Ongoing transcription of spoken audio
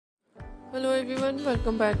Hello everyone,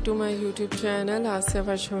 welcome back to my YouTube channel Asya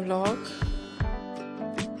Fashion Vlog.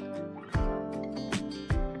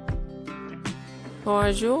 How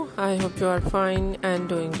are you? I hope you are fine and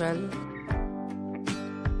doing well.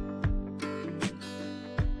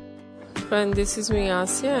 Friend, this is me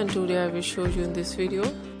Asya and today I will show you in this video.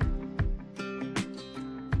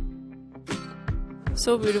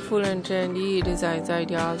 So beautiful and trendy designs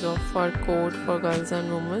ideas of fur coat for girls and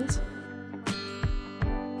women.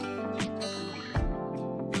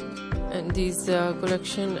 And these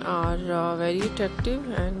collection are very attractive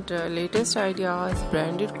and latest ideas,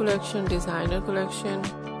 branded collection, designer collection,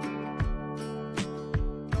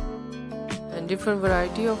 and different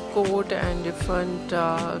variety of coat and different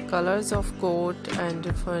colors of coat and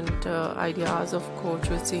different ideas of coat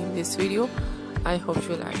you see in this video. I hope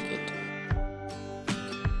you like it.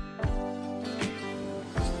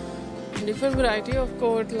 Different variety of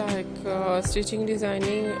coat like stitching,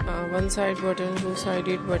 designing, one side button,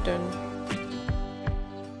 two-sided button,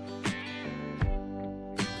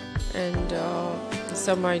 and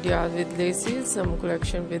some ideas with laces, some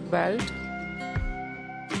collection with belt,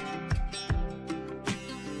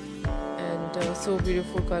 and so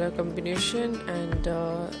beautiful color combination and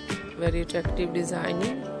very attractive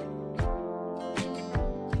designing.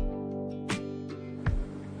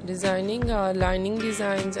 Lining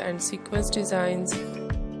designs and sequence designs,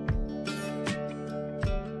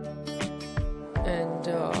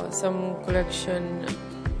 and some collection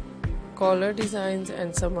collar designs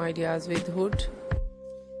and some ideas with hood,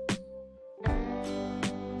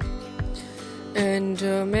 and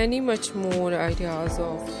many much more ideas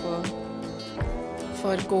of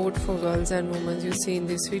fur coat for girls and women you see in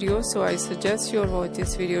this video. So I suggest you watch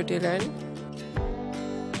this video till end.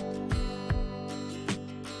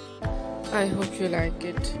 I hope you like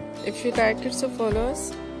it. If you like it, so follow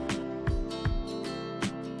us.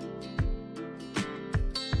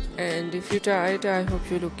 And if you try it, I hope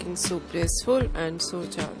you're looking so graceful and so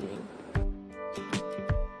charming.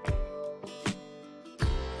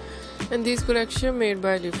 And this collection made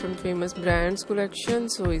by different famous brands collection,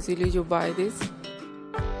 so easily you buy this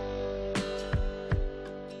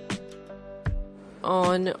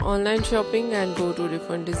on online shopping and go to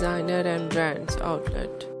different designer and brands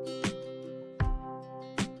outlet.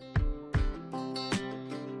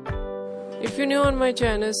 If you're new on my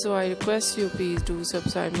channel, so I request you please do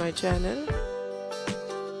subscribe my channel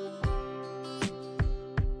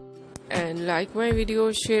and like my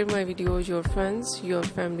videos, share my videos your friends, your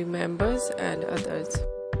family members and others.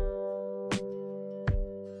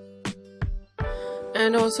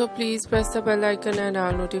 And also please press the bell icon and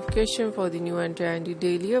all notification for the new and trendy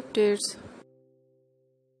daily updates.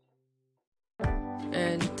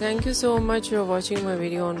 And thank you so much for watching my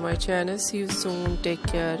video on my channel. See you soon. Take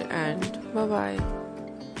care and bye bye.